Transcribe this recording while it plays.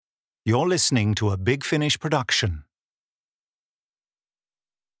You're listening to a Big Finish production.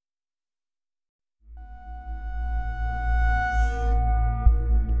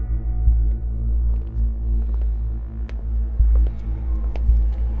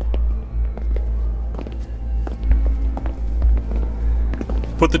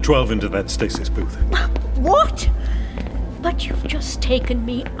 Put the 12 into that stasis booth. What? But you've just taken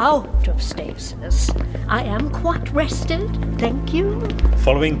me out of stasis. I am quite rested, thank you.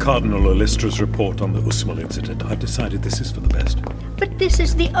 Following Cardinal Olistra's report on the Usmal incident, I've decided this is for the best. But this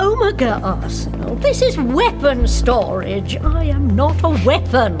is the Omega arsenal. This is weapon storage. I am not a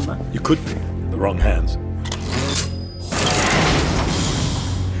weapon. You could be in the wrong hands.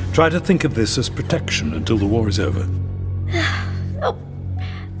 Try to think of this as protection until the war is over. Oh,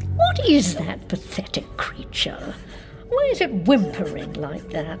 what is that pathetic creature? Why is it whimpering like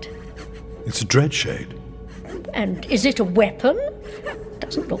that? It's a Dreadshade. And is it a weapon?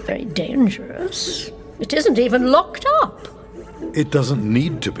 Doesn't look very dangerous. It isn't even locked up. It doesn't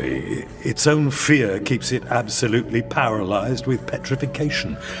need to be. Its own fear keeps it absolutely paralyzed with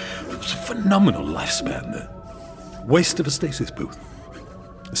petrification. It's a phenomenal lifespan there. Waste of a stasis booth.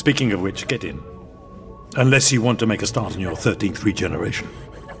 Speaking of which, get in. Unless you want to make a start on your 13th regeneration.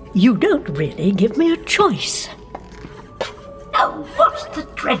 You don't really give me a choice. Now, what's the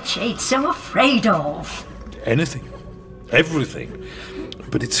Dreadshade so afraid of? Anything. Everything.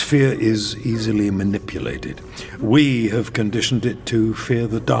 But its fear is easily manipulated. We have conditioned it to fear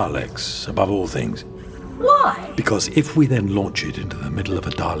the Daleks, above all things. Why? Because if we then launch it into the middle of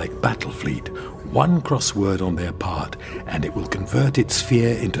a Dalek battle fleet, one crossword on their part, and it will convert its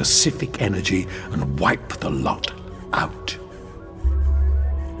fear into Siphic energy and wipe the lot out.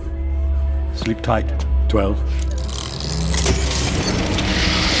 Sleep tight, 12.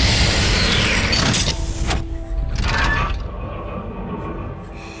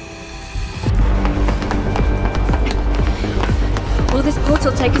 Will this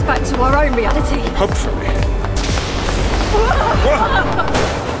portal take us back to our own reality? Hopefully.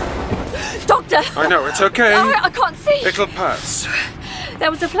 Doctor! I know, it's okay. Oh, I can't see. It'll pass. There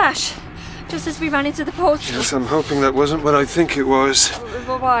was a flash, just as we ran into the portal. Yes, I'm hoping that wasn't what I think it was.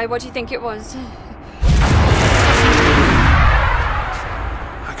 Well, why? What do you think it was?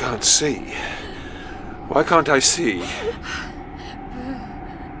 I can't see. Why can't I see?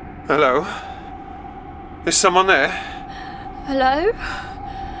 Hello? Is someone there? Hello?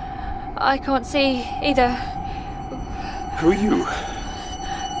 I can't see either. Who are you?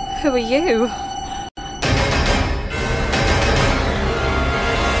 Who are you?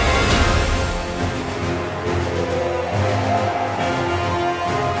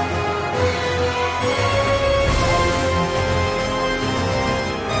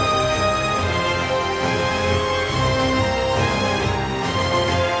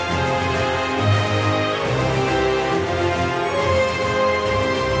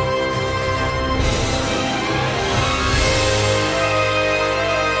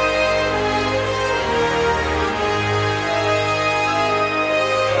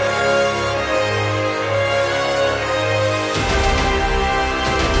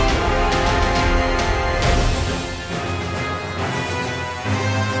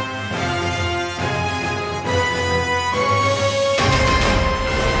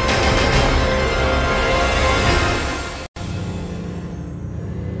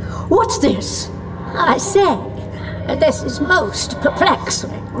 What's this? I say, this is most perplexing.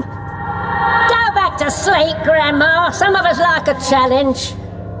 Go back to sleep, Grandma. Some of us like a challenge.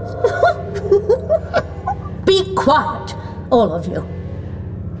 Be quiet, all of you.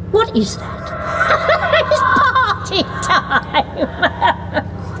 What is that? It's party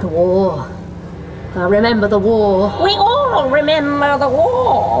time! The war. I remember the war. We all remember the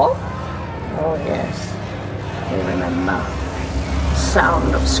war. Oh, yes. We remember.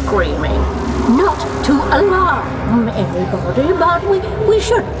 Sound of screaming. Not to alarm anybody, but we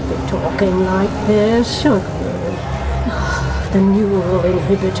shouldn't be talking like this, should we? The neural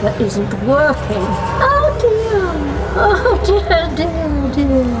inhibitor isn't working. Oh dear. Oh dear, dear,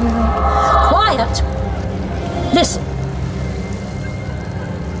 dear. Quiet. Listen.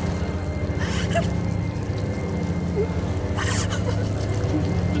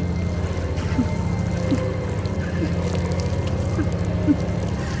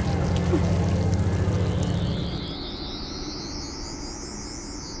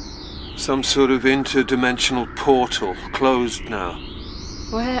 Some sort of interdimensional portal, closed now.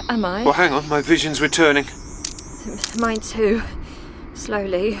 Where am I? Well, hang on, my vision's returning. Mine too.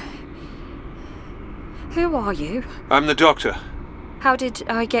 Slowly. Who are you? I'm the Doctor. How did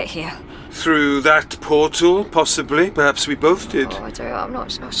I get here? Through that portal, possibly. Perhaps we both did. Oh, I'm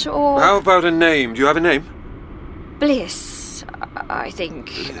not sure. How about a name? Do you have a name? Bliss, I think.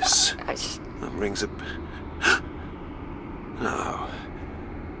 Bliss. That rings a... No.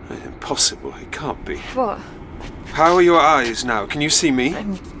 Impossible. It can't be. What? How are your eyes now? Can you see me?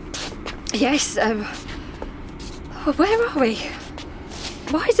 Yes, where are we?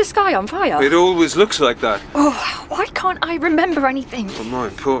 Why is the sky on fire? It always looks like that. Oh, why can't I remember anything? But more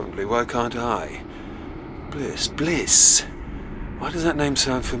importantly, why can't I? Bliss. Why does that name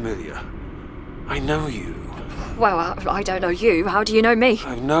sound familiar? I know you. Well, I don't know you. How do you know me?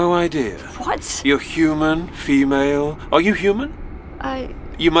 I've no idea. What? You're human, female. Are you human?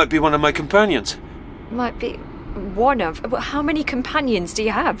 You might be one of my companions. Might be one of... How many companions do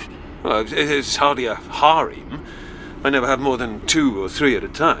you have? Well, it's hardly a harem. I never have more than 2 or 3 at a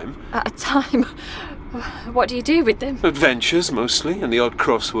time. At a time? What do you do with them? Adventures, mostly, and the odd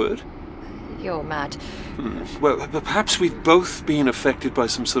crossword. You're mad. Well, perhaps we've both been affected by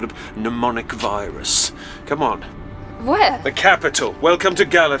some sort of mnemonic virus. Come on. Where? The capital. Welcome to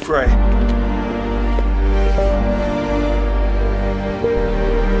Gallifrey.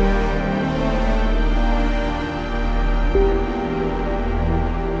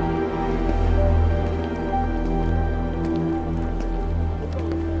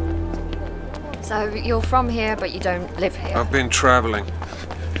 So you're from here, but you don't live here? I've been travelling.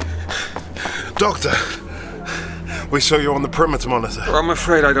 Doctor, we saw you on the perimeter monitor. I'm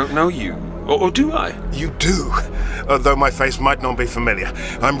afraid I don't know you. Or do I? You do, though my face might not be familiar.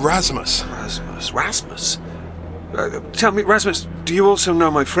 I'm Rasmus. Rasmus? Tell me, Rasmus, do you also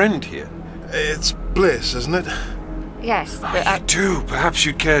know my friend here? It's Bliss, isn't it? Yes. You do. Perhaps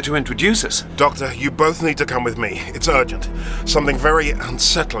you'd care to introduce us. Doctor, you both need to come with me. It's urgent. Something very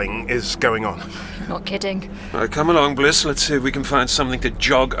unsettling is going on. You're not kidding. Come along, Bliss. Let's see if we can find something to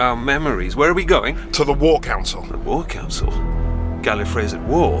jog our memories. Where are we going? To the War Council. The War Council? Gallifrey's at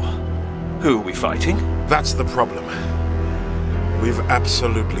war. Who are we fighting? That's the problem. We've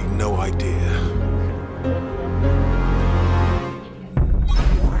absolutely no idea.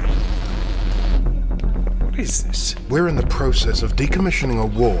 What is this? We're in the process of decommissioning a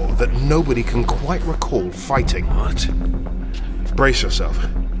war that nobody can quite recall fighting. What? Brace yourself.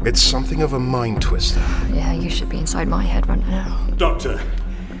 It's something of a mind twister. Yeah, you should be inside my head right now. Doctor,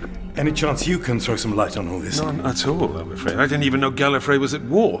 any chance you can throw some light on all this? None at all, I'm afraid. I didn't even know Gallifrey was at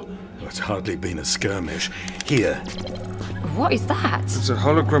war. Well, it's hardly been a skirmish. Here. What is that? It's a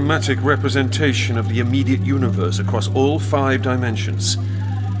hologrammatic representation of the immediate universe across all 5 dimensions.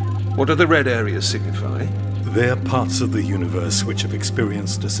 What do the red areas signify? They're parts of the universe which have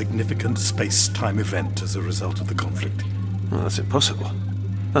experienced a significant space-time event as a result of the conflict. Well, that's impossible.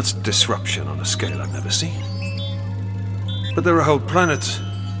 That's disruption on a scale I've never seen. But there are whole planets,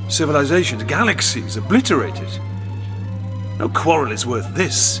 civilizations, galaxies obliterated. No quarrel is worth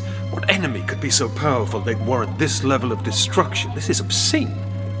this. What enemy could be so powerful they'd warrant this level of destruction? This is obscene.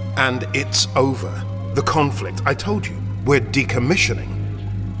 And it's over. The conflict, I told you, we're decommissioning.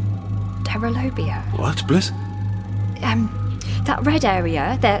 Derelobia. What, Bliss? That red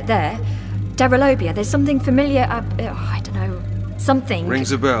area, there. Derelobia, there's something familiar, I don't know, something.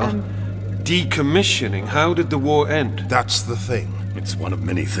 Rings a bell. Decommissioning? How did the war end? That's the thing. It's one of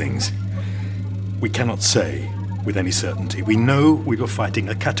many things. We cannot say with any certainty. We know we were fighting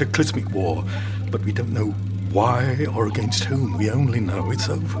a cataclysmic war, but we don't know why or against whom. We only know it's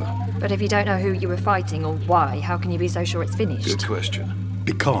over. But if you don't know who you were fighting or why, how can you be so sure it's finished? Good question.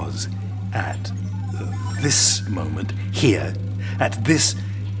 Because at this moment, here, at this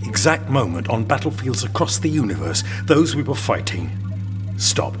exact moment on battlefields across the universe, those we were fighting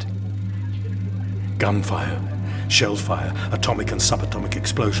stopped. Gunfire, shellfire, atomic and subatomic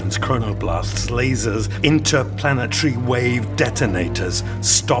explosions, chronoblasts, lasers, interplanetary wave detonators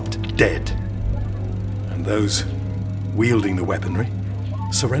stopped dead. And those wielding the weaponry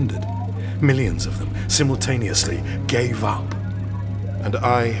surrendered. Millions of them simultaneously gave up. And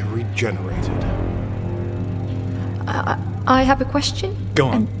I regenerated. I have a question. Go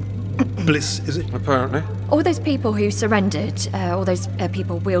on. Bliss, is it? Apparently. All those people who surrendered, all those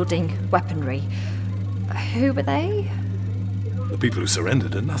people wielding weaponry, who were they? The people who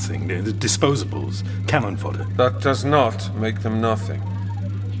surrendered are nothing. They're the disposables, cannon fodder. That does not make them nothing.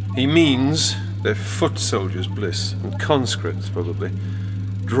 He means they're foot soldiers, Bliss, and conscripts, probably.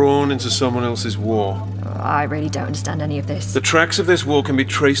 Drawn into someone else's war. I really don't understand any of this. The tracks of this war can be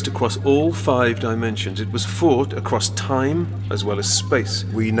traced across all 5 dimensions. It was fought across time as well as space.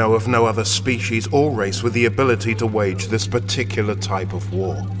 We know of no other species or race with the ability to wage this particular type of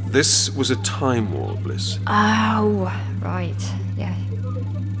war. This was a time war, Bliss. Oh, right, yeah.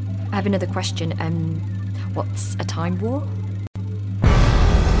 I have another question. What's a time war?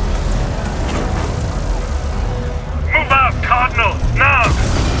 Move out, Cardinal! Now!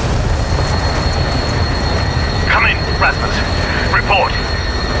 Come in, Rasmus. Report.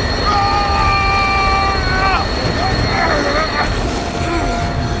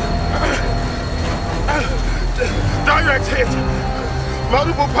 Direct hit!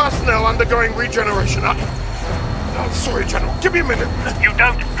 Multiple personnel undergoing regeneration. Sorry, General. Give me a minute. You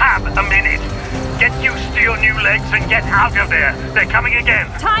don't have a minute. Get used to your new legs and get out of there. They're coming again.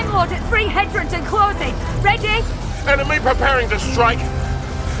 Time Lord at 3 hydrants and closing. Ready? Enemy preparing to strike.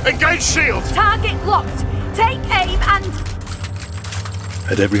 Engage shields. Target locked. Take aim and...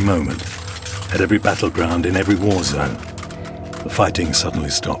 At every moment, at every battleground, in every war zone, the fighting suddenly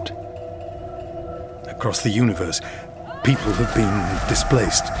stopped. Across the universe, people have been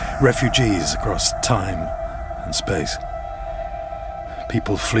displaced, refugees across time and space.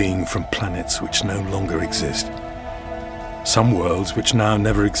 People fleeing from planets which no longer exist. Some worlds which now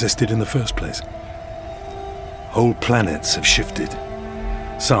never existed in the first place. Whole planets have shifted.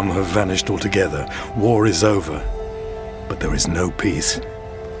 Some have vanished altogether. War is over, but there is no peace.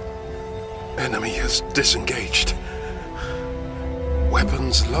 Enemy has disengaged.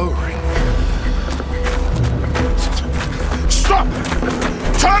 Weapons lowering. Stop!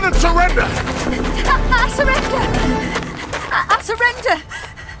 Turn and surrender! I surrender! I surrender!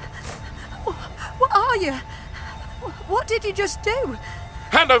 What are you? What did you just do?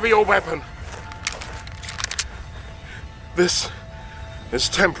 Hand over your weapon! This is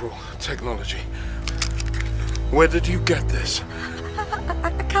temporal technology. Where did you get this?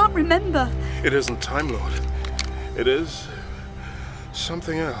 I can't remember. It isn't Time Lord. It is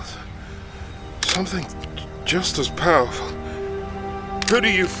something else. Something just as powerful. Who do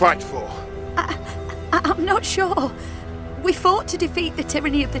you fight for? I'm not sure. We fought to defeat the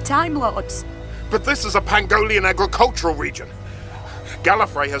tyranny of the Time Lords. But this is a Pangolian agricultural region.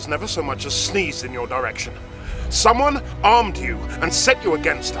 Gallifrey has never so much as sneezed in your direction. Someone armed you and set you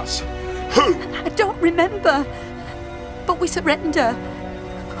against us. Who? I don't remember. But we surrender.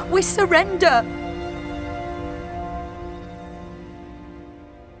 We surrender.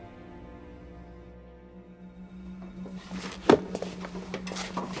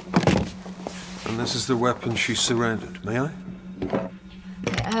 And this is the weapon she surrendered, may I?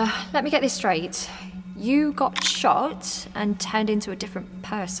 Let me get this straight. You got shot and turned into a different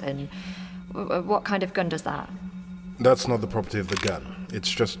person. What kind of gun does that? That's not the property of the gun. It's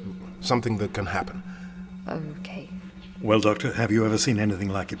just something that can happen. Okay. Well, Doctor, have you ever seen anything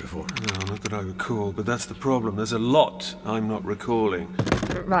like it before? No, not that I recall, but that's the problem. There's a lot I'm not recalling.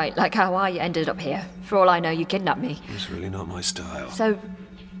 Right, like how I ended up here. For all I know, you kidnapped me. It's really not my style. So,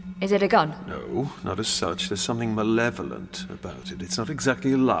 is it a gun? No, not as such. There's something malevolent about it. It's not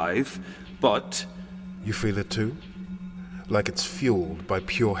exactly alive, but... You feel it too? Like it's fueled by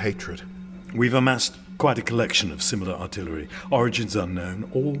pure hatred. We've amassed quite a collection of similar artillery. Origins unknown,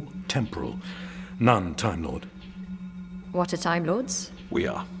 all temporal. None Time Lord. What are Time Lords? We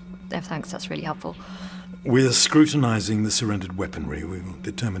are. Oh, thanks, that's really helpful. We're scrutinizing the surrendered weaponry. We will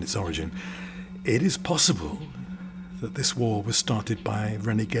determine its origin. It is possible that this war was started by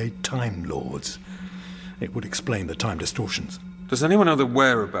renegade Time Lords. It would explain the time distortions. Does anyone know the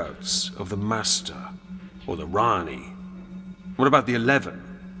whereabouts of the Master? Or the Rani? What about the 11?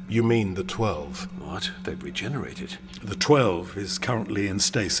 You mean the 12? What? They've regenerated. The 12 is currently in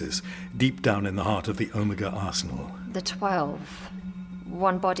stasis, deep down in the heart of the Omega Arsenal. The 12.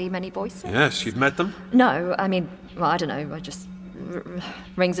 One body, many voices? Yes, you've met them? No, I mean, well, I don't know. I just...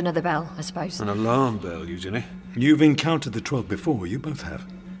 rings another bell, I suppose. An alarm bell, Eugenie. You've encountered the 12 before, you both have.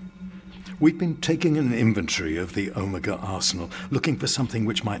 We've been taking an inventory of the Omega Arsenal, looking for something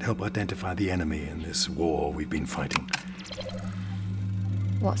which might help identify the enemy in this war we've been fighting.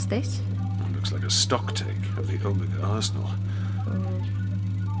 What's this? It looks like a stocktake of the Omega Arsenal.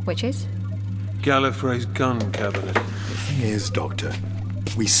 Which is? Gallifrey's gun cabinet. The thing is, Doctor,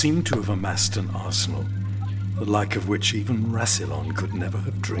 we seem to have amassed an arsenal, the like of which even Rassilon could never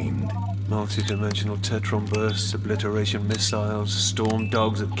have dreamed. Multi-dimensional tetron bursts, obliteration missiles, storm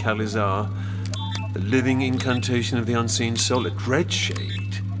dogs of Khalizar, the living incantation of the unseen soul, a Dreadshade.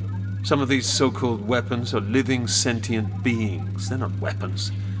 Some of these so-called weapons are living sentient beings. They're not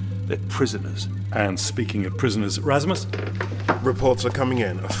weapons. They're prisoners. And speaking of prisoners, Rasmus? Reports are coming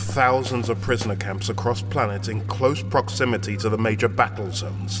in of thousands of prisoner camps across planets in close proximity to the major battle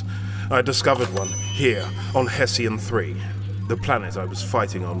zones. I discovered one here on Hessian 3, the planet I was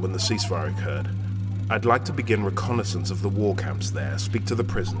fighting on when the ceasefire occurred. I'd like to begin reconnaissance of the war camps there, speak to the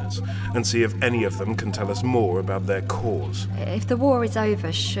prisoners, and see if any of them can tell us more about their cause. If the war is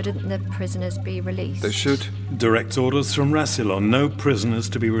over, shouldn't the prisoners be released? They should. Direct orders from Rassilon. No prisoners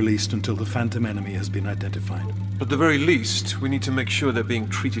to be released until the phantom enemy has been identified. At the very least, we need to make sure they're being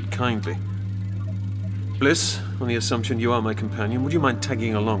treated kindly. Bliss, on the assumption you are my companion, would you mind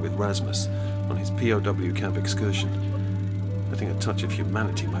tagging along with Rasmus on his POW camp excursion? I think a touch of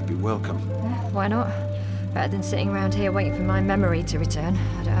humanity might be welcome. Why not? Better than sitting around here waiting for my memory to return.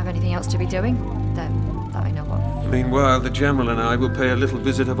 I don't have anything else to be doing, that I know of. Meanwhile, the General and I will pay a little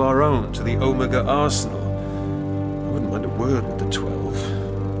visit of our own to the Omega Arsenal. I wouldn't mind a word with the 12,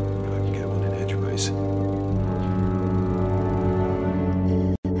 but I can get one in edgeways.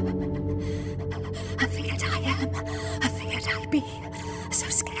 Afeard I am, afeard I be, so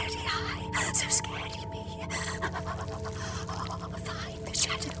scaredy I, so scaredy me. Find the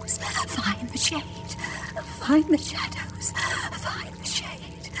shadows, find the shade, find the shadows, find the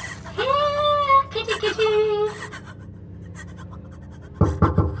shade. Here, kitty kitty.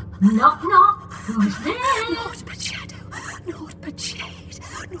 Knock knock, who's there? Naught but shadow, naught but shade,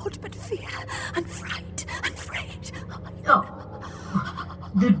 naught but fear and fright and freight. Oh,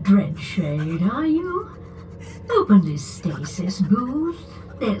 the Dreadshade, are you? Open this stasis booth.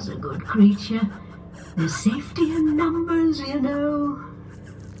 There's a good creature. There's safety in numbers, you know.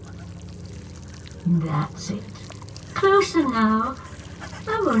 That's it. Closer now.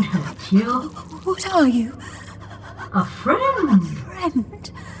 I won't hurt you. What are you? A friend.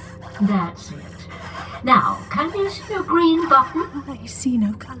 Friend? That's it. Now, can you see a green button? I see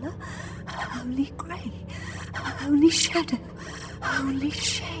no colour, only grey, only shadow, only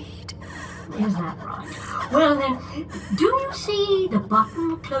shade. Is that right? Well then, do you see the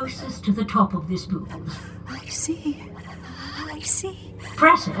button closest to the top of this booth? I see.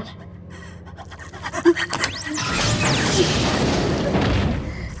 Press it.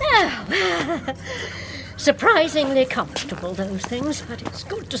 Oh, surprisingly comfortable, those things, but it's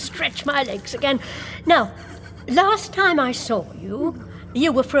good to stretch my legs again. Now, last time I saw you,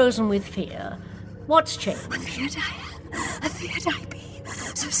 you were frozen with fear. What's changed? Afeard I am, afeard I be,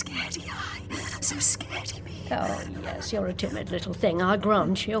 so scaredy I, so scaredy me. Oh, yes, you're a timid little thing, I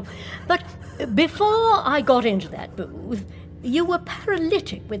grant you. But before I got into that booth, you were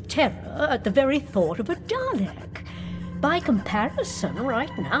paralytic with terror at the very thought of a Dalek. By comparison,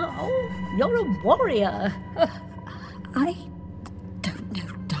 right now, you're a warrior. I don't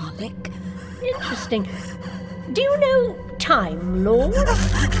know Dalek. Interesting. Do you know Time Lord?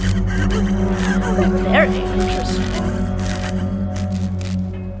 Very interesting.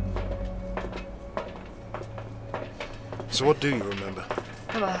 So what do you remember?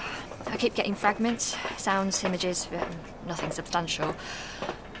 Oh, I keep getting fragments, sounds, images, but nothing substantial.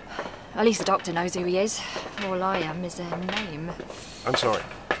 At least the Doctor knows who he is. All I am is a name. I'm sorry.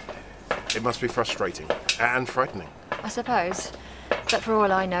 It must be frustrating and frightening. I suppose. But for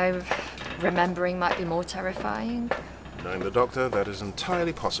all I know, remembering might be more terrifying. Knowing the Doctor, that is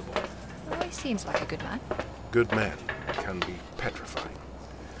entirely possible. Well, he seems like a good man. Good men can be petrifying.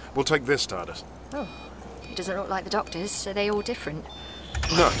 We'll take this, TARDIS. Oh, he doesn't look like the Doctor's. Are they all different?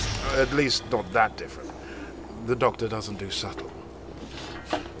 No, at least not that different. The Doctor doesn't do subtle.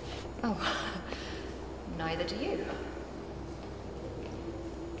 Oh, neither do you.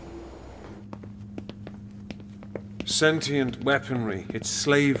 Sentient weaponry. It's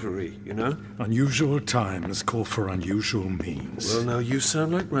slavery, you know? Unusual times call for unusual means. Well, now you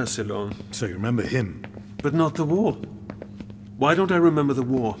sound like Rassilon. So you remember him? But not the war. Why don't I remember the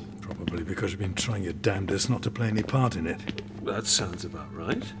war? Probably because you've been trying your damnedest not to play any part in it. That sounds about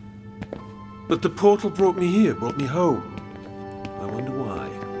right. But the portal brought me here, brought me home. I wonder why.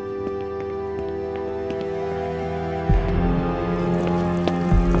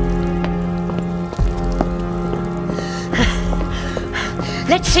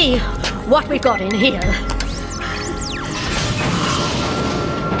 Let's see what we've got in here.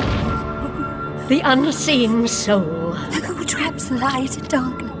 The unseen soul. Who traps the light and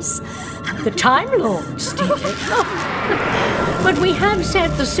darkness? The Time Lords did it. But we have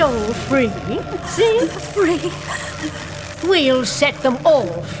set the soul free. See? Free. We'll set them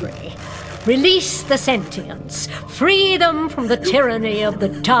all free. Release the sentients. Free them from the tyranny of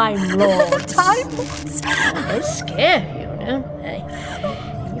the Time Lords. Time Lords. They scare you, don't they?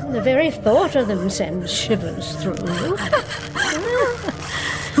 Even the very thought of them sends shivers through you.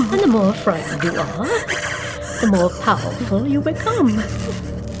 And the more frightened you are, the more powerful you become.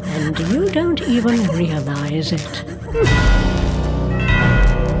 And you don't even realize it.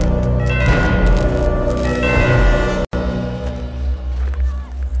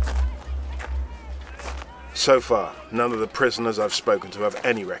 So far, none of the prisoners I've spoken to have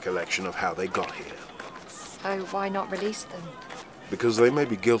any recollection of how they got here. So why not release them? Because they may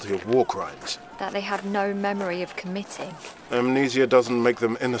be guilty of war crimes. That they have no memory of committing. Amnesia doesn't make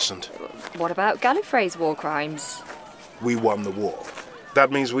them innocent. What about Gallifrey's war crimes? We won the war.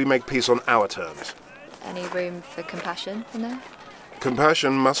 That means we make peace on our terms. Any room for compassion in there?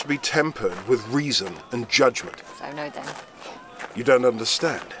 Compassion must be tempered with reason and judgment. So no then. You don't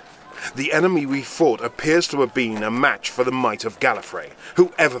understand. The enemy we fought appears to have been a match for the might of Gallifrey,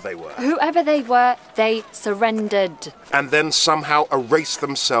 whoever they were. Whoever they were, they surrendered. And then somehow erased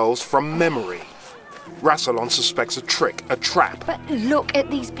themselves from memory. Rassilon suspects a trick, a trap. But look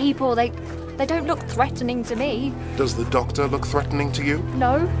at these people. They don't look threatening to me. Does the Doctor look threatening to you?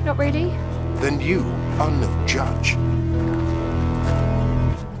 No, not really. Then you are no judge.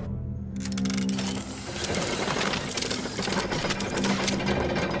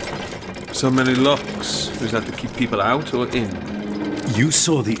 So many locks. Is that to keep people out or in? You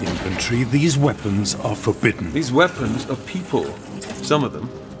saw the inventory. These weapons are forbidden. These weapons are people. Some of them.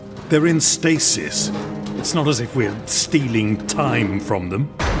 They're in stasis. It's not as if we're stealing time from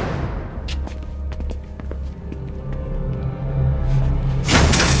them.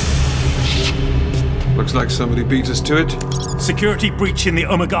 Looks like somebody beat us to it. Security breach in the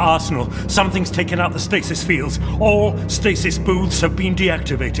Omega Arsenal. Something's taken out the stasis fields. All stasis booths have been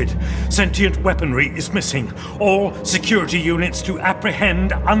deactivated. Sentient weaponry is missing. All security units to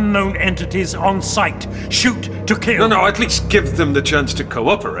apprehend unknown entities on site. Shoot to kill. No, at least give them the chance to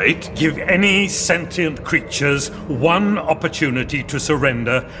cooperate. Give any sentient creatures one opportunity to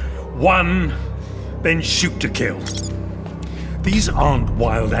surrender. One, then shoot to kill. These aren't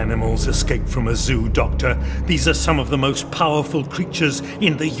wild animals escaped from a zoo, Doctor. These are some of the most powerful creatures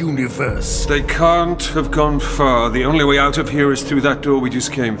in the universe. They can't have gone far. The only way out of here is through that door we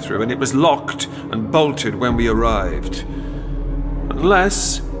just came through, and it was locked and bolted when we arrived.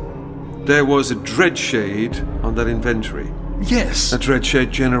 Unless there was a Dreadshade on that inventory. Yes. A Dreadshade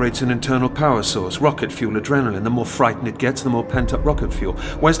generates an internal power source, rocket fuel, adrenaline. The more frightened it gets, the more pent-up rocket fuel.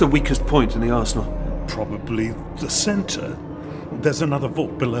 Where's the weakest point in the arsenal? Probably the center. There's another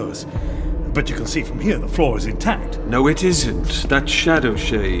vault below us. But you can see from here the floor is intact. No, it isn't. That shadow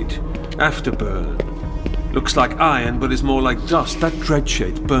shade. Afterburn. Looks like iron, but is more like dust. That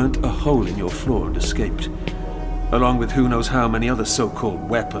Dreadshade burnt a hole in your floor and escaped. Along with who knows how many other so-called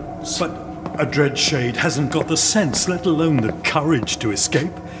weapons. But a Dreadshade hasn't got the sense, let alone the courage to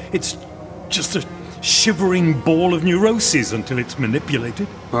escape. It's just a shivering ball of neuroses until it's manipulated.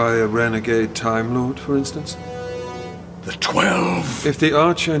 By a renegade Time Lord, for instance? The 12! If the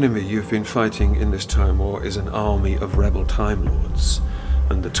arch-enemy you've been fighting in this Time War is an army of rebel Time Lords,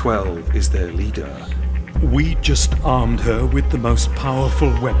 and the 12 is their leader... We just armed her with the most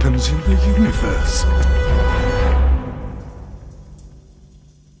powerful weapons in the universe.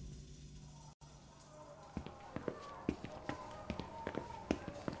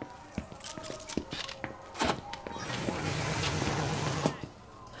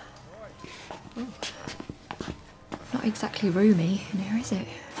 Not exactly roomy in here, is it?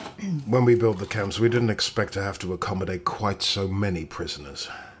 When we built the camps, we didn't expect to have to accommodate quite so many prisoners.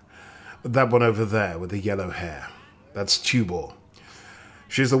 That one over there with the yellow hair, that's Tubor.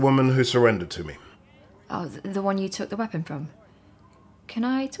 She's the woman who surrendered to me. Oh, the one you took the weapon from? Can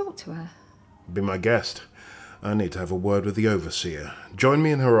I talk to her? Be my guest. I need to have a word with the Overseer. Join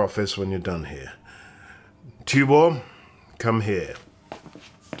me in her office when you're done here. Tubor, come here.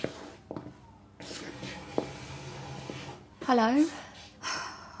 Hello?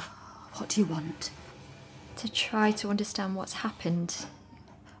 What do you want? To try to understand what's happened.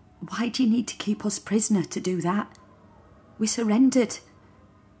 Why do you need to keep us prisoner to do that? We surrendered.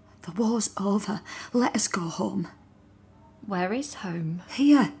 The war's over. Let us go home. Where is home?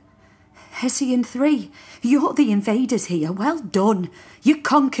 Here. Hessian 3. You're the invaders here. Well done. You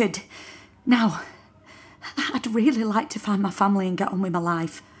conquered. Now, I'd really like to find my family and get on with my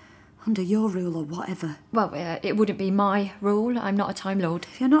life. Under your rule or whatever. Well, it wouldn't be my rule. I'm not a Time Lord.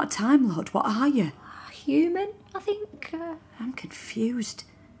 If you're not a Time Lord, what are you? Human, I think. I'm confused.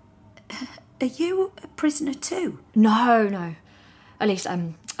 Are you a prisoner too? No. At least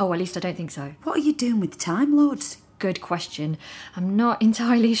I don't think so. What are you doing with Time Lords? Good question. I'm not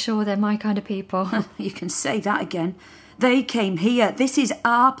entirely sure they're my kind of people. You can say that again. They came here. This is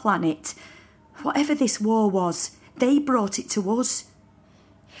our planet. Whatever this war was, they brought it to us.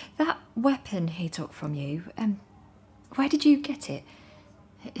 That weapon he took from you, where did you get it?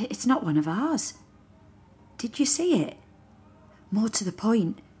 It's not one of ours. Did you see it? More to the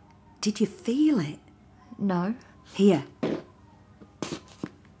point, did you feel it? No. Here.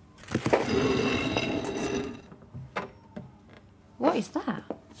 is that?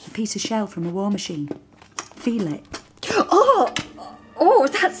 A piece of shell from a war machine. Feel it. Oh,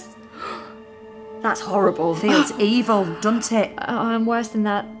 that's horrible. Feels evil, doesn't it? And worse than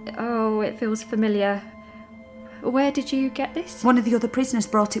that, it feels familiar. Where did you get this? One of the other prisoners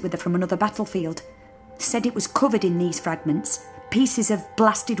brought it with her from another battlefield. Said it was covered in these fragments. Pieces of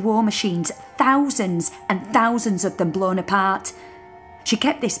blasted war machines, thousands and thousands of them blown apart. She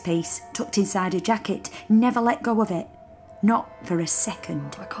kept this piece tucked inside her jacket, never let go of it. Not for a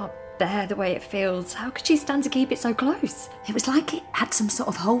second. I can't bear the way it feels. How could she stand to keep it so close? It was like it had some sort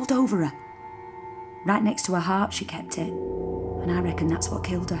of hold over her. Right next to her heart she kept it. And I reckon that's what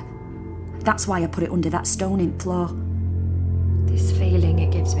killed her. That's why I put it under that stone in the floor. This feeling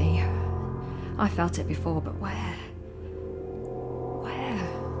it gives me. I felt it before, but where? Where?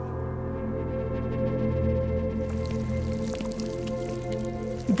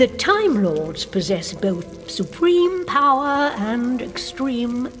 The Time Lords possess both supreme power and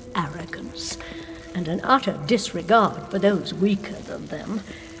extreme arrogance, and an utter disregard for those weaker than them.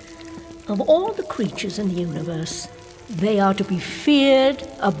 Of all the creatures in the universe, they are to be feared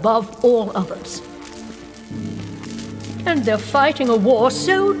above all others. And they're fighting a war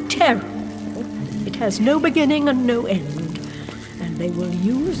so terrible, it has no beginning and no end. And they will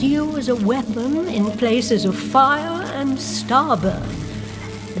use you as a weapon in places of fire and star burn.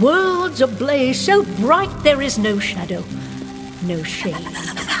 Worlds ablaze so bright there is no shadow, no shade.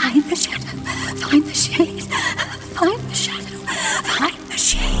 Find the shadow, find the shade, find the shadow, find the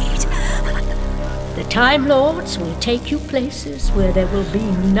shade. The Time Lords will take you places where there will be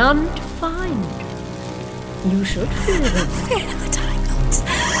none to find. You should fear them. Fear the Time Lords.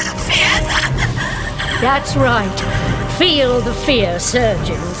 Fear them. That's right. Feel the fear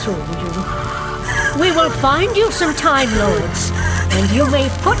surging through you. We will find you some Time Lords, and you may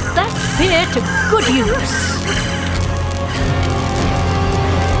put that fear to good use.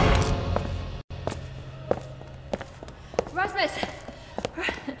 Rasmus!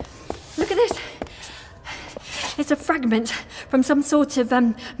 Look at this. It's a fragment from some sort of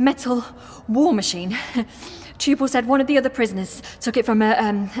metal war machine. Tubal said one of the other prisoners took it from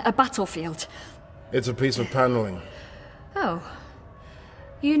a battlefield. It's a piece of paneling. Oh.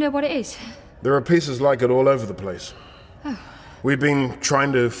 You know what it is? There are pieces like it all over the place. Oh. We've been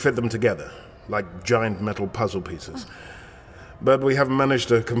trying to fit them together, like giant metal puzzle pieces. Oh. But we haven't managed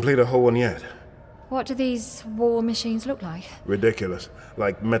to complete a whole one yet. What do these war machines look like? Ridiculous.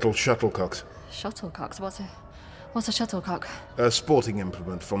 Like metal shuttlecocks. Shuttlecocks? What's a shuttlecock? A sporting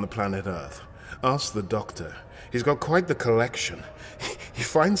implement from the planet Earth. Ask the Doctor. He's got quite the collection. He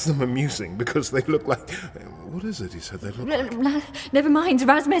finds them amusing because they look like... What is it he said they look like? Never mind,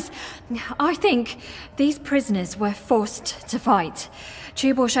 Rasmus. I think these prisoners were forced to fight.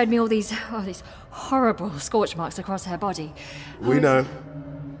 Tubal showed me all these horrible scorch marks across her body. We know.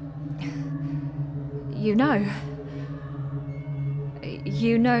 You know?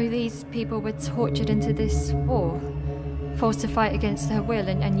 You know these people were tortured into this war, forced to fight against their will,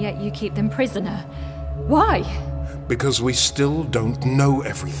 and yet you keep them prisoner. Why? Because we still don't know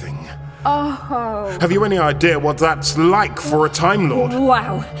everything. Oh. Have you any idea what that's like for a Time Lord?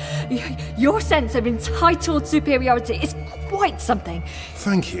 Wow. Your sense of entitled superiority is quite something.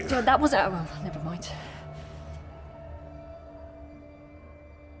 Thank you. That wasn't... Oh, well, never mind.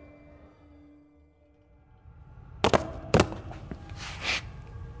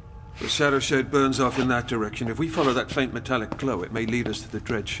 The shadow shade burns off in that direction. If we follow that faint metallic glow, it may lead us to the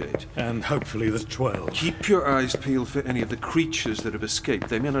Dreadshade. And hopefully the 12. Keep your eyes peeled for any of the creatures that have escaped.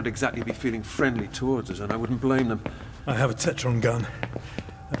 They may not exactly be feeling friendly towards us, and I wouldn't blame them. I have a Tetron gun.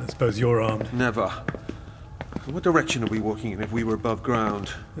 And I suppose you're armed. Never. What direction are we walking in if we were above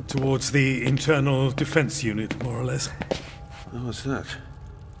ground? Towards the internal defense unit, more or less. Oh, what's that?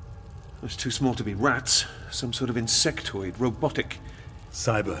 It's too small to be rats. Some sort of insectoid, robotic.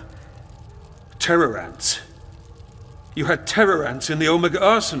 Cyber. Terror ants. You had terror ants in the Omega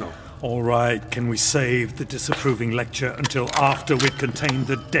Arsenal. All right, can we save the disapproving lecture until after we've contained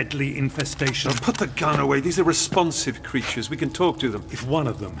the deadly infestation? Now put the gun away. These are responsive creatures. We can talk to them. If one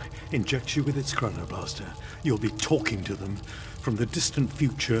of them injects you with its chronoblaster, you'll be talking to them from the distant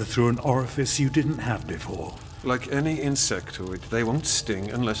future through an orifice you didn't have before. Like any insectoid, they won't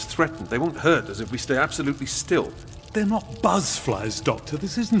sting unless threatened. They won't hurt us if we stay absolutely still. They're not buzzflies, Doctor.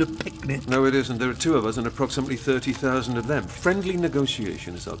 This isn't a picnic. No, it isn't. There are 2 of us and approximately 30,000 of them. Friendly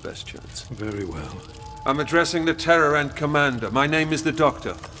negotiation is our best chance. Very well. I'm addressing the Terror Ant Commander. My name is the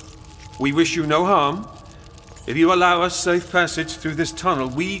Doctor. We wish you no harm. If you allow us safe passage through this tunnel,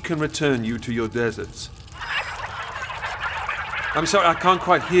 we can return you to your deserts. I'm sorry, I can't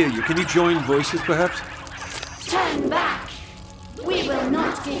quite hear you. Can you join voices, perhaps? Turn back! We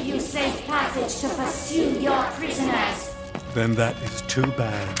safe passage to pursue your prisoners. Then that is too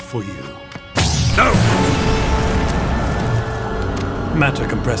bad for you. No! Matter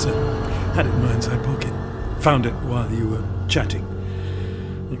compressor. Had it in my inside pocket. Found it while you were chatting.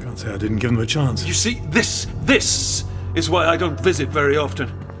 You can't say I didn't give them a chance. You see, this is why I don't visit very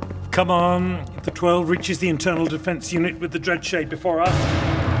often. Come on, if the 12 reaches the internal defense unit with the Dreadshade before us.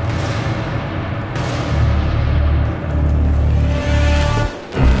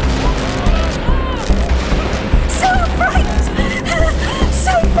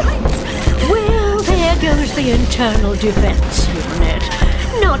 Well, there goes the internal defense unit.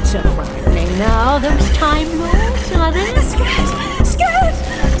 Not so frightening now, those Time Lords, are they? Scared!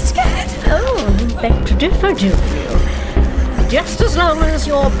 Oh, beg to differ, do you? Just as long as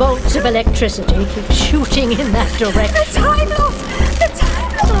your bolts of electricity keep shooting in that direction. The Time Lords!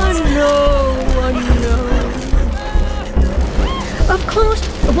 I know. Of course,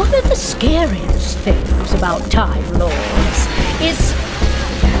 one of the scariest things about Time Lords is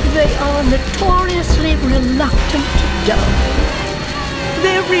they are notoriously reluctant to die.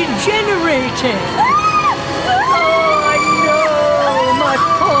 They're regenerating. Oh, I know, my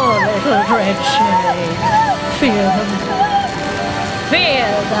poor little Dreadshade. Fear them. Fear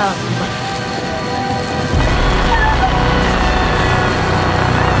them.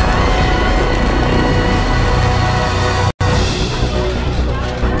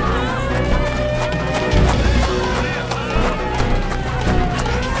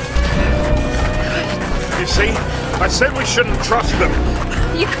 You see? I said we shouldn't trust them.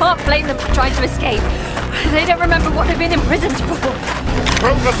 You can't blame them for trying to escape. They don't remember what they've been imprisoned for.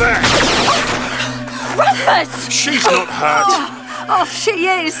 Over there! Rasmus! She's not hurt. Oh, she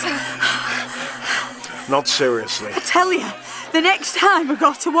is. Not seriously. I tell you, the next time we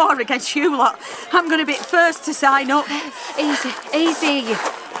go to war against you lot, I'm going to be first to sign up. Easy.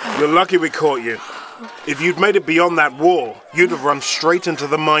 You're lucky we caught you. If you'd made it beyond that wall, you'd have run straight into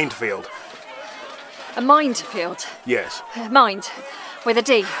the minefield. A minefield? Yes. Mind. With a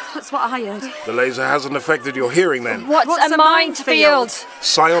D. That's what I heard. The laser hasn't affected your hearing then. What's a minefield?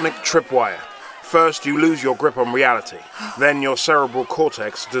 Psionic tripwire. First, you lose your grip on reality. Then your cerebral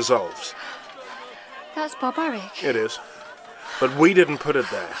cortex dissolves. That's barbaric. It is. But we didn't put it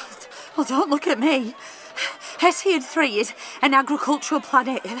there. Well, don't look at me. Hessian 3 is an agricultural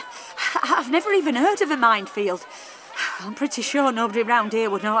planet. I've never even heard of a minefield. I'm pretty sure nobody around here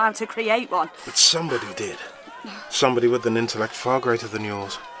would know how to create one. But somebody did. Somebody with an intellect far greater than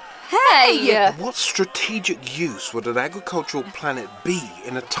yours. Hey! What strategic use would an agricultural planet be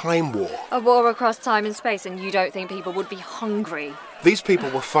in a time war? A war across time and space, and you don't think people would be hungry? These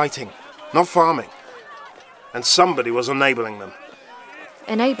people were fighting, not farming. And somebody was enabling them.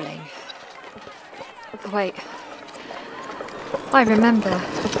 Enabling? Wait. I remember.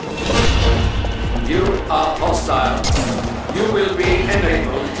 You are hostile. You will be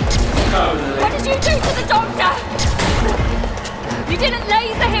enabled. What did you do to the doctor? You didn't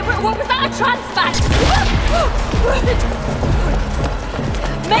laser him. What was that? A transplant?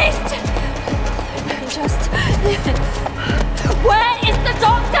 Missed! Just... Where is the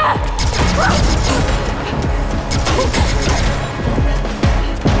doctor?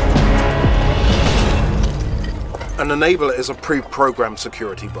 An enabler is a pre-programmed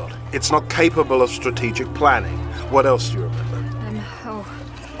security bot. It's not capable of strategic planning. What else do you remember?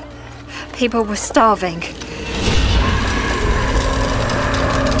 People were starving.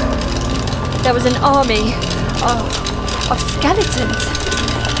 There was an army of skeletons.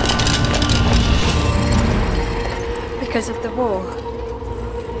 Because of the war.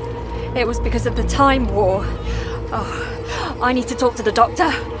 It was because of the Time War. Oh, I need to talk to the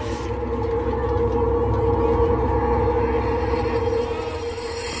doctor.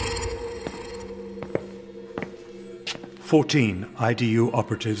 "14 IDU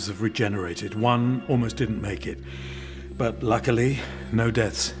operatives have regenerated. One almost didn't make it. But luckily, no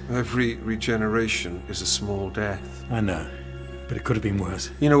deaths." Every regeneration is a small death. I know, but it could have been worse.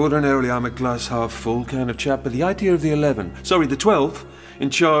 You know, ordinarily I'm a glass half full kind of chap, but the idea of the 12, in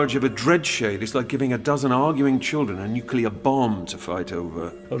charge of a Dreadshade is like giving a dozen arguing children a nuclear bomb to fight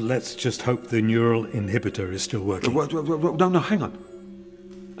over. Oh, let's just hope the neural inhibitor is still working. No, hang on.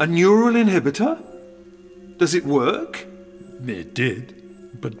 A neural inhibitor? Does it work? It did.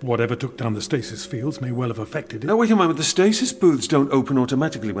 But whatever took down the stasis fields may well have affected it. Now, wait a moment. The stasis booths don't open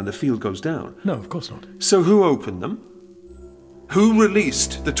automatically when the field goes down. No, of course not. So who opened them? Who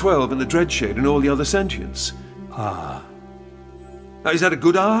released the 12 and the Dreadshade and all the other sentients? Ah. Now, is that a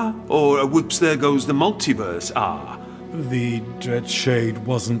good ah? Or a whoops, there goes the multiverse ah? The Dreadshade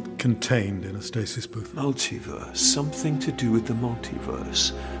wasn't contained in a stasis booth. Multiverse. Something to do with the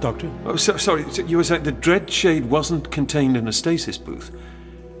multiverse. Doctor? Oh, sorry. You were saying the Dreadshade wasn't contained in a stasis booth.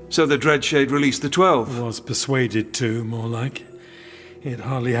 So the Dreadshade released the 12. Was persuaded to, more like. It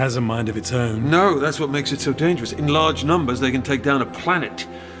hardly has a mind of its own. No, that's what makes it so dangerous. In large numbers, they can take down a planet.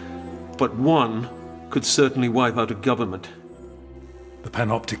 But one could certainly wipe out a government. The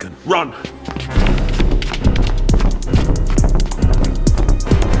Panopticon. Run!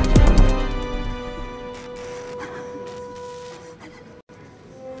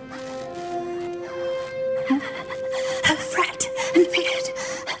 Fred and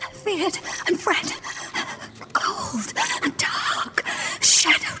Feared and Fred. Cold and dark.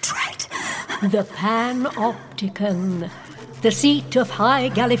 Shadow Dread. The Panopticon, the seat of High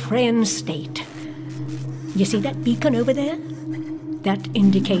Gallifreyan state. You see that beacon over there? That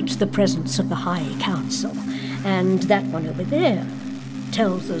indicates the presence of the High Council. And that one over there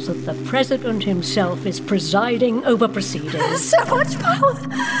tells us that the President himself is presiding over proceedings. So much power,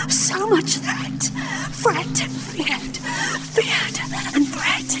 so much threat. Fred and Feared and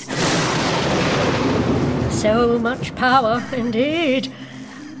Fred. So much power, indeed.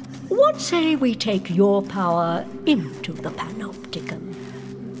 What say we take your power into the Panopticon?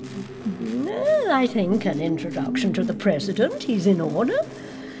 I think an introduction to the President, he's in order.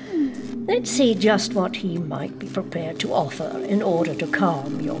 Let's see just what he might be prepared to offer in order to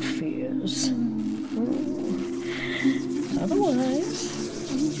calm your fears. Otherwise...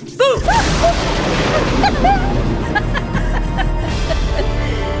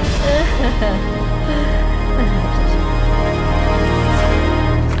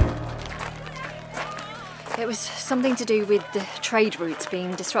 It was something to do with the trade routes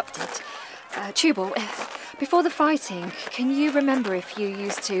being disrupted. Tubal, before the fighting, can you remember if you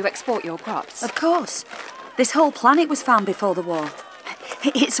used to export your crops? Of course. This whole planet was found before the war.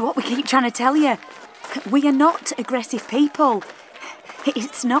 It's what we keep trying to tell you. We are not aggressive people.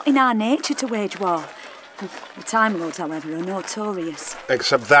 It's not in our nature to wage war. The Time Lords, however, are notorious.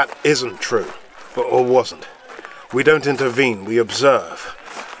 Except that isn't true. Or wasn't. We don't intervene, we observe.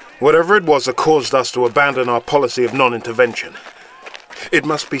 Whatever it was that caused us to abandon our policy of non-intervention. It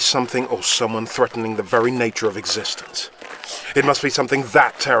must be something or someone threatening the very nature of existence. It must be something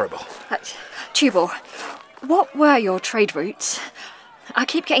that terrible. Tubal, what were your trade routes? I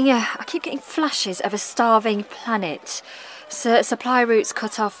keep getting flashes of a starving planet. Supply routes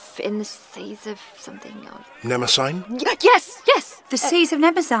cut off in the seas of something else. Nemesine? Yes! The seas of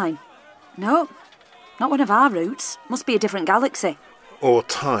Nemesine? No, not one of our routes. Must be a different galaxy. Or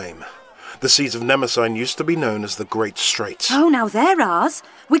time. The seas of Nemesine used to be known as the Great Straits. Oh, now they're ours.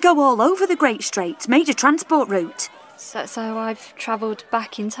 We go all over the Great Straits, major transport route. So I've travelled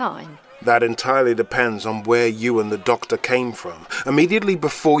back in time? That entirely depends on where you and the Doctor came from. Immediately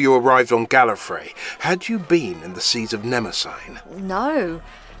before you arrived on Gallifrey, had you been in the seas of Nemesine? No.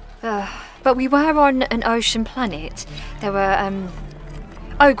 But we were on an ocean planet. There were,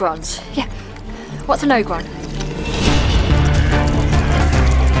 Ogrons. Yeah. What's an Ogron?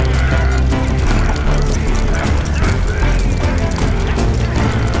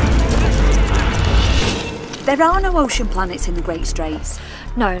 There are no ocean planets in the Great Straits.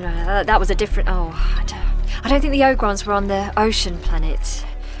 No, that was a different... I don't think the Ogrons were on the ocean planet.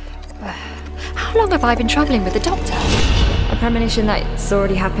 How long have I been travelling with the Doctor? A premonition that's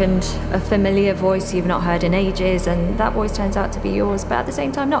already happened, a familiar voice you've not heard in ages, and that voice turns out to be yours, but at the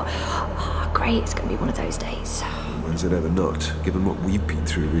same time not. Oh, great, it's going to be one of those days. When's it ever not, given what we've been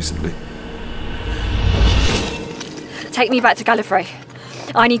through recently? Take me back to Gallifrey.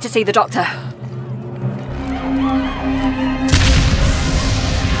 I need to see the Doctor.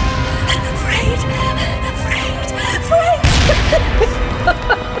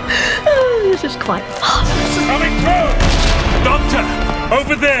 Oh, this is quite marvelous. Coming through! Doctor,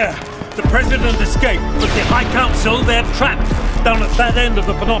 over there! The President escaped, but the High Council, they're trapped down at that end of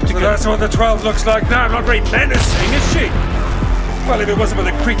the Panopticon. So that's what the 12 looks like now. Not very menacing, is she? Well, if it wasn't for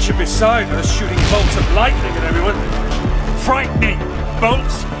the creature beside her shooting bolts of lightning at everyone. Frightening!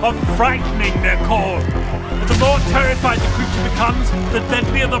 Bolts of frightening, they're called. And the more terrified the creature becomes, the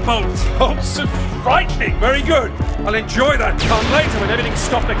deadlier the bolts. Bolts of frightening! Very good. I'll enjoy that calm later when everything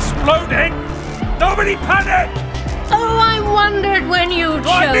stopped exploding. Nobody panic! Oh, I wondered when you'd show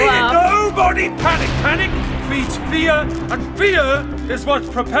up. Nobody panic! Panic feeds fear, and fear is what's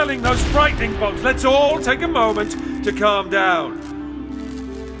propelling those frightening bolts. Let's all take a moment to calm down.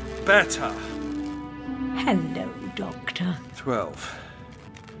 Better. Hello, Doctor. 12.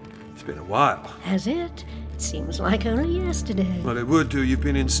 It's been a while. Has it? It seems like only yesterday. Well, it would do. You've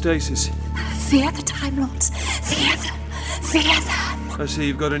been in stasis. Fear the Time Lords. Fear them. I see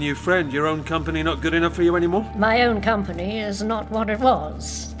you've got a new friend. Your own company not good enough for you anymore? My own company is not what it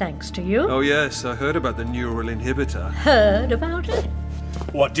was, thanks to you. Oh yes, I heard about the neural inhibitor. Heard about it?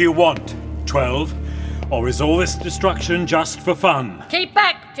 What do you want? 12? Or is all this destruction just for fun? Keep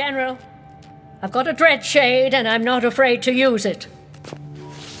back, General. I've got a Dreadshade and I'm not afraid to use it.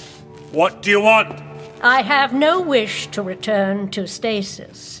 What do you want? I have no wish to return to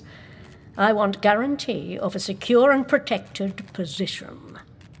stasis. I want guarantee of a secure and protected position.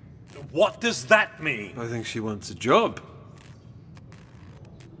 What does that mean? I think she wants a job.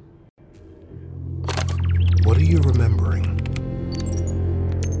 What are you remembering?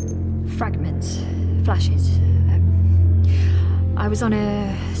 Fragments, flashes. I was on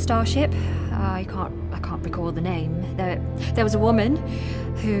a starship. I can't recall the name. There was a woman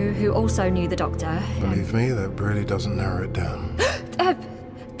who also knew the Doctor. Believe me, that really doesn't narrow it down.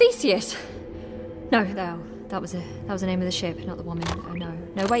 Theseus. No, that was the name of the ship, not the woman.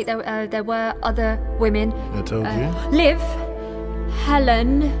 No. Wait. There were other women. I told you. Liv,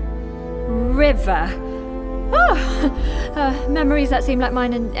 Helen, River. Memories that seem like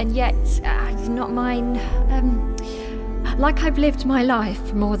mine, and yet not mine. Like I've lived my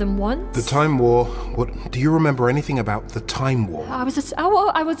life more than once. The Time War. What? Do you remember anything about the Time War? I was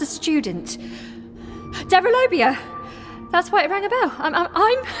a student. Derelobia. That's why it rang a bell.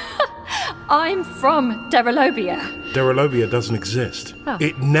 I'm from Derelobia. Derelobia doesn't exist. Oh.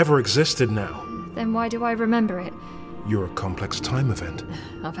 It never existed now. Then why do I remember it? You're a complex time event.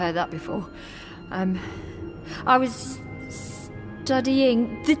 I've heard that before. I was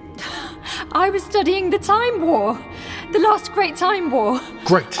studying the Time War. The last great Time War.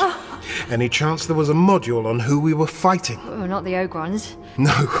 Great. Any chance there was a module on who we were fighting? Oh, not the Ogrons.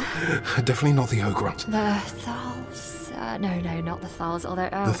 No, definitely not the Ogrons. The Thals. No, not the Thals. Although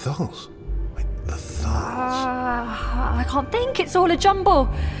the Thals. Wait, the Thals. I can't think. It's all a jumble.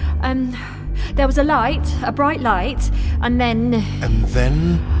 There was a bright light, and then. And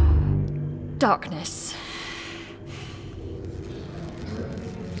then. Darkness.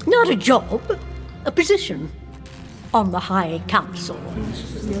 Not a job, a position on the High Council.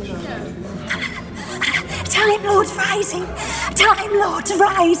 Time Lord's rising! Time Lord's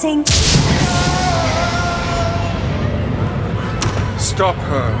rising! Stop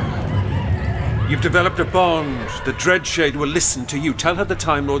her. You've developed a bond. The Dreadshade will listen to you. Tell her the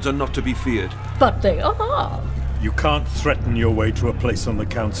Time Lords are not to be feared. But they are. You can't threaten your way to a place on the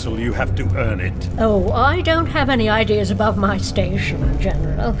council. You have to earn it. Oh, I don't have any ideas above my station,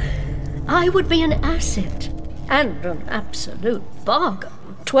 General. I would be an asset and an absolute bargain.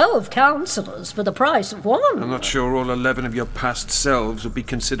 12 councillors for the price of one. I'm not sure all 11 of your past selves would be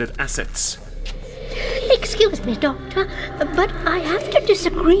considered assets. Excuse me, Doctor, but I have to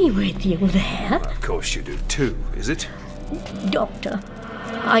disagree with you there. Of course you do too, is it? Doctor,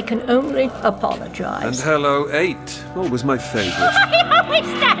 I can only apologise. And hello, 8. Always my favourite. Why are we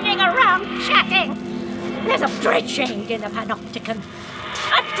standing around chatting? There's a Dreadshade in the Panopticon.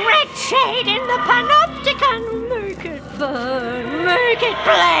 A Dreadshade in the Panopticon! Make it burn, make it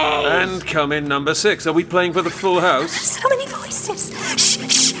blaze! And come in number 6. Are we playing for the full house? So many voices. Shh.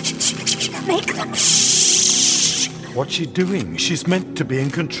 Make them shh. What's she doing? She's meant to be in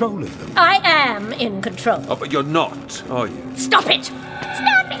control of them. I am in control. Oh, but you're not, are you? Stop it! Stop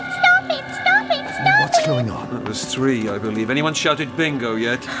it! What's going on? That was 3, I believe. Anyone shouted bingo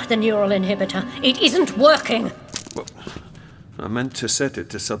yet? The neural inhibitor. It isn't working. Well, I meant to set it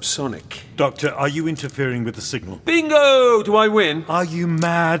to subsonic. Doctor, are you interfering with the signal? Bingo! Do I win? Are you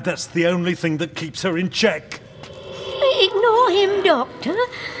mad? That's the only thing that keeps her in check. Ignore him, Doctor.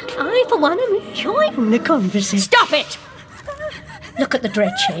 I, for one, am enjoying the conversation. Stop it! Look at the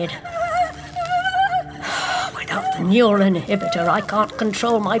Dreadshade. Without the neural inhibitor, I can't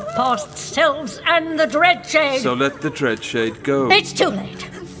control my past selves and the Dreadshade. So let the Dreadshade go. It's too late.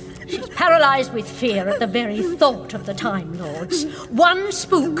 She's paralysed with fear at the very thought of the Time Lords. One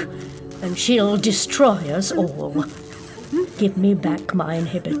spook, and she'll destroy us all. Give me back my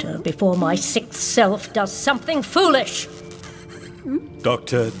inhibitor before my sixth self does something foolish.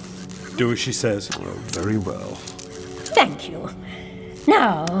 Doctor, do as she says. Oh, very well. Thank you.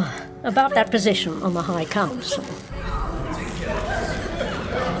 Now, about that position on the High Council.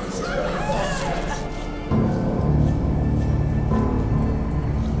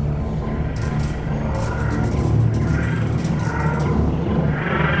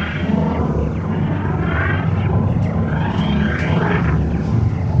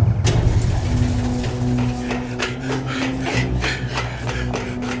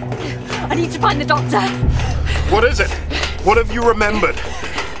 I need to find the Doctor. What is it? What have you remembered?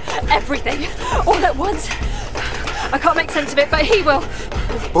 Everything, all at once. I can't make sense of it, but he will.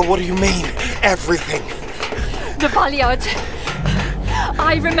 But what do you mean, everything? The Valiard.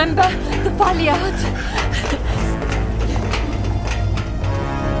 I remember the Valiard.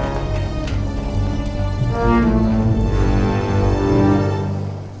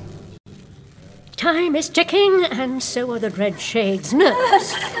 Time is ticking, and so are the Dreadshade's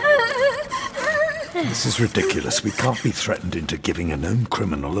nerves. This is ridiculous. We can't be threatened into giving a known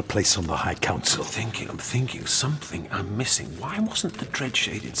criminal a place on the High Council. I'm thinking something I'm missing. Why wasn't the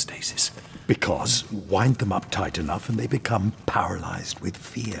Dreadshade in stasis? Because wind them up tight enough and they become paralyzed with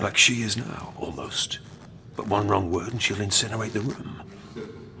fear. Like she is now, almost. But one wrong word and she'll incinerate the room.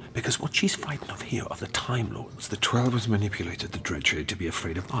 Because what she's frightened of here are the Time Lords. The 12 has manipulated the Dreadshade to be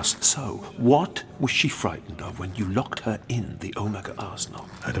afraid of us. So, what was she frightened of when you locked her in the Omega Arsenal?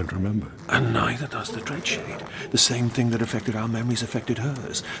 I don't remember. And neither does the Dreadshade. The same thing that affected our memories affected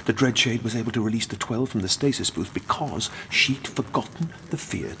hers. The Dreadshade was able to release the 12 from the stasis booth because she'd forgotten the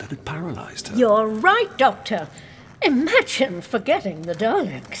fear that had paralyzed her. You're right, Doctor. Imagine forgetting the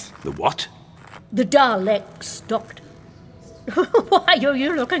Daleks. The what? The Daleks, Doctor. Why are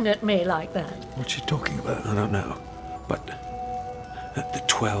you looking at me like that? What's she talking about? I don't know. But the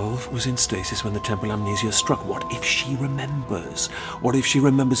 12 was in stasis when the temporal amnesia struck. What if she remembers? What if she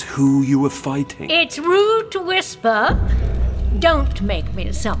remembers who you were fighting? It's rude to whisper. Don't make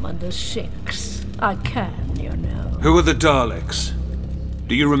me summon the 6. I can, you know. Who are the Daleks?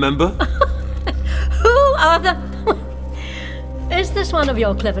 Do you remember? Who are the... Is this one of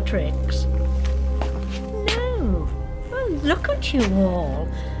your clever tricks? Look at you all.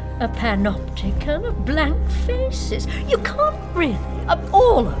 A panopticon of blank faces. You can't really,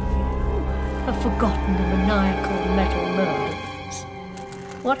 all of you, have forgotten the maniacal metal murders.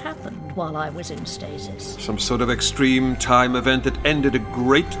 What happened while I was in stasis? Some sort of extreme time event that ended a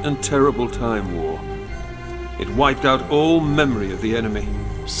great and terrible time war. It wiped out all memory of the enemy.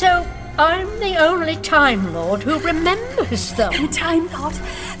 So, I'm the only Time Lord who remembers them. The Time Lord.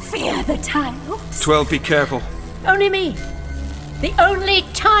 Fear the Time Lords. 12, be careful. Only me. The only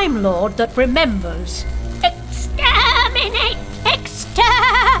Time Lord that remembers. Exterminate!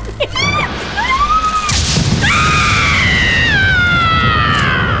 Exterminate!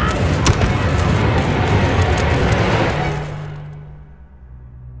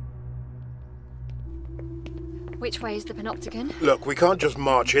 Which way is the panopticon? Look, we can't just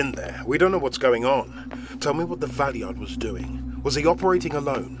march in there. We don't know what's going on. Tell me what the Valiard was doing. Was he operating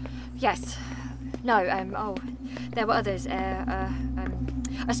alone? Yes. No, there were others. A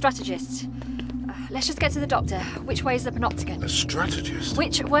strategist. Let's just get to the doctor. Which way is the panopticon? A strategist?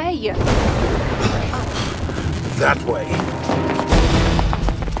 Which way? That way.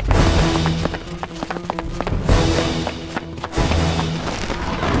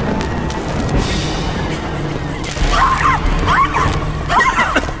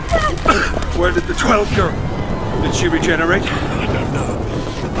 Where did the 12 go? Did she regenerate? I don't know.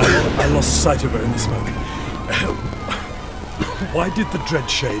 I lost sight of her in the smoke. Why did the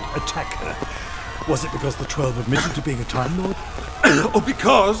Dreadshade attack her? Was it because the 12 admitted to being a Time Lord? Or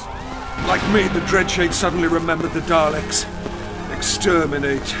because, like me, the Dreadshade suddenly remembered the Daleks?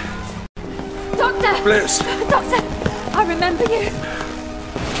 Exterminate. Doctor! Bliss! Doctor! I remember you.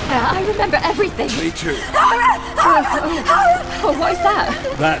 I remember everything. Me too. Oh, what is that?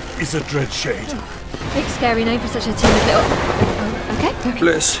 That is a Dreadshade. Big scary name for such a timid little... Okay.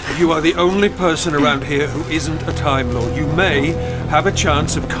 Bliss, you are the only person around here who isn't a Time Lord. You may have a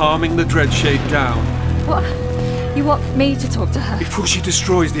chance of calming the Dreadshade down. What? You want me to talk to her? Before she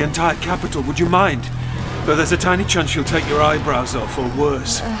destroys the entire capital, would you mind? Though there's a tiny chance she'll take your eyebrows off, or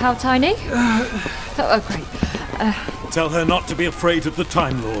worse. How tiny? Oh, great. Tell her not to be afraid of the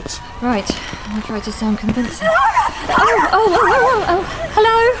Time Lords. Right. I'll try to sound convincing.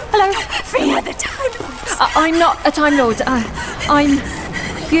 Hello. Fear the Time Lords. I'm not a Time Lord. I'm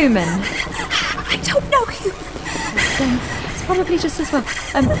human. I don't know you. It's probably just as well.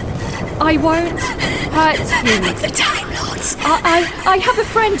 I won't hurt you. The Time Lords. I have a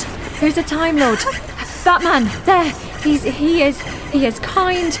friend who's a Time Lord. That man there. He is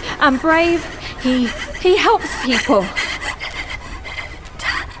kind and brave. He helps people.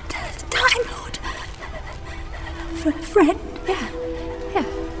 Time Lord. Friend. Yeah.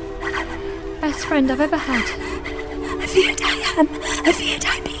 Best friend I've ever had. Afeard I am, afeard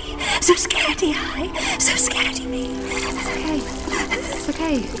I be. So scaredy I, so scaredy me. It's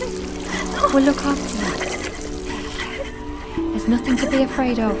okay. We'll look after you. There's nothing to be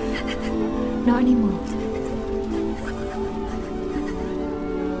afraid of. Not anymore.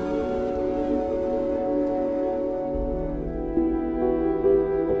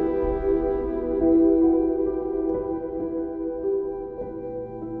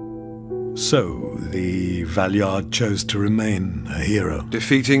 So, the Valeyard chose to remain a hero.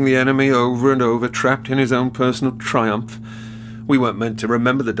 Defeating the enemy over and over, trapped in his own personal triumph. We weren't meant to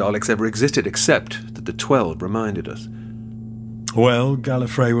remember the Daleks ever existed, except that the 12 reminded us. Well,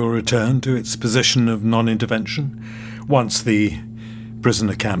 Gallifrey will return to its position of non-intervention once the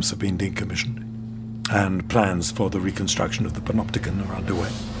prisoner camps have been decommissioned, and plans for the reconstruction of the Panopticon are underway.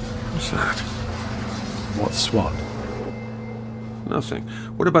 What's that? What's what? Nothing.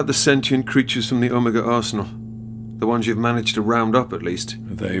 What about the sentient creatures from the Omega Arsenal? The ones you've managed to round up, at least.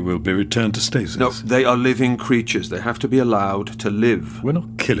 They will be returned to stasis. No, they are living creatures. They have to be allowed to live. We're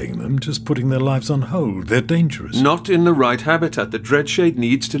not killing them, just putting their lives on hold. They're dangerous. Not in the right habitat. The Dreadshade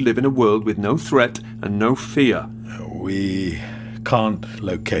needs to live in a world with no threat and no fear. We can't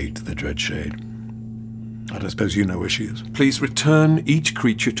locate the Dreadshade. I don't suppose you know where she is. Please return each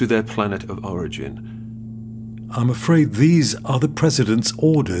creature to their planet of origin. I'm afraid these are the President's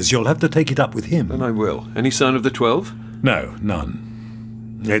orders. You'll have to take it up with him. Then I will. Any sign of the 12? No,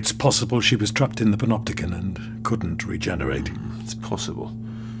 none. It's possible she was trapped in the Panopticon and couldn't regenerate. It's possible.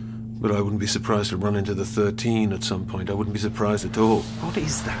 But I wouldn't be surprised to run into the 13 at some point. I wouldn't be surprised at all. What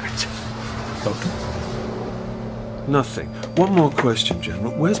is that? Doctor? Nothing. One more question,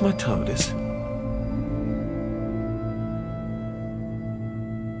 General. Where's my TARDIS?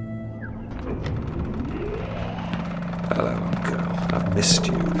 Hello, girl. I've missed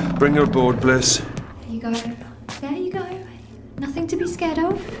you. Bring her aboard, Bliss. There you go. There you go. Nothing to be scared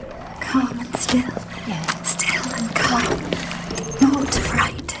of. Calm and still. Yeah. Still and calm. Not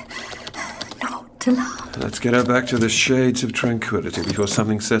afraid. Not alarmed. Let's get her back to the shades of tranquility before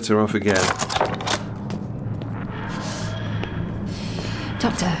something sets her off again.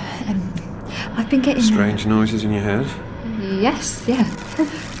 Doctor, I've been getting... Strange noises in your head? Yes, yeah.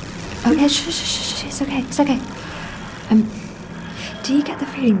 Oh, yeah, shh. It's okay, it's okay. Do you get the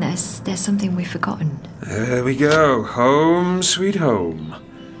feeling there's something we've forgotten? There we go. Home, sweet home.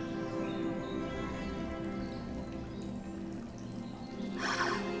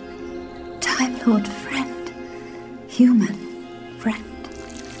 Time Lord friend. Human friend.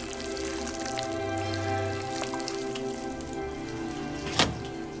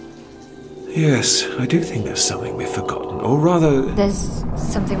 Yes, I do think there's something we've forgotten. Or rather... There's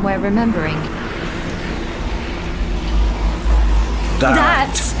something we're remembering.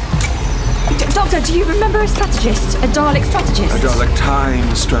 That! Doctor, do you remember a strategist? A Dalek strategist? A Dalek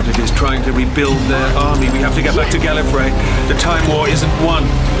time strategist trying to rebuild their army. We have to get back to Gallifrey. The Time War isn't won.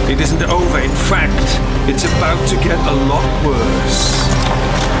 It isn't over. In fact, it's about to get a lot worse.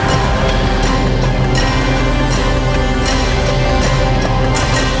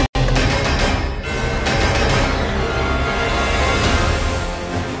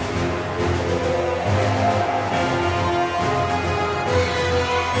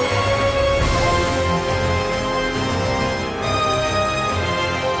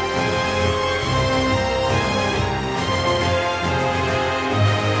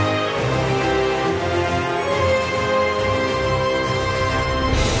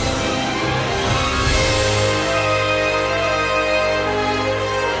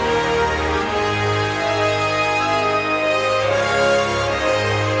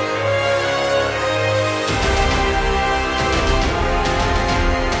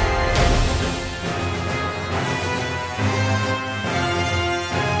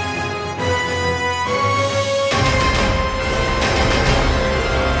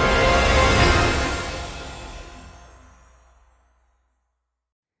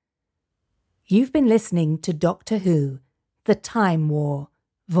 You've been listening to Doctor Who, The Time War,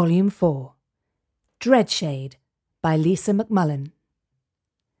 Volume 4, Dreadshade by Lisa McMullen.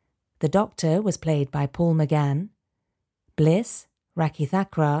 The Doctor was played by Paul McGann, Bliss, Raki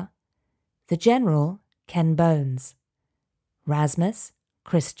Thakrar, the General, Ken Bones, Rasmus,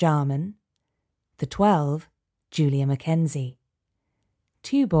 Chris Jarman, the 12, Julia Mackenzie,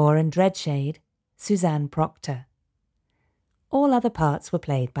 Tubor and Dreadshade, Suzanne Proctor. All other parts were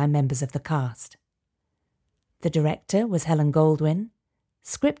played by members of the cast. The director was Helen Goldwyn,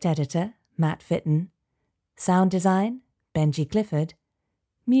 script editor Matt Fitton, sound design Benji Clifford,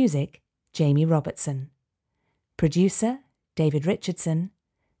 music Jamie Robertson, producer David Richardson,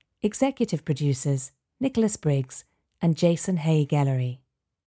 executive producers Nicholas Briggs and Jason Hay Gallery.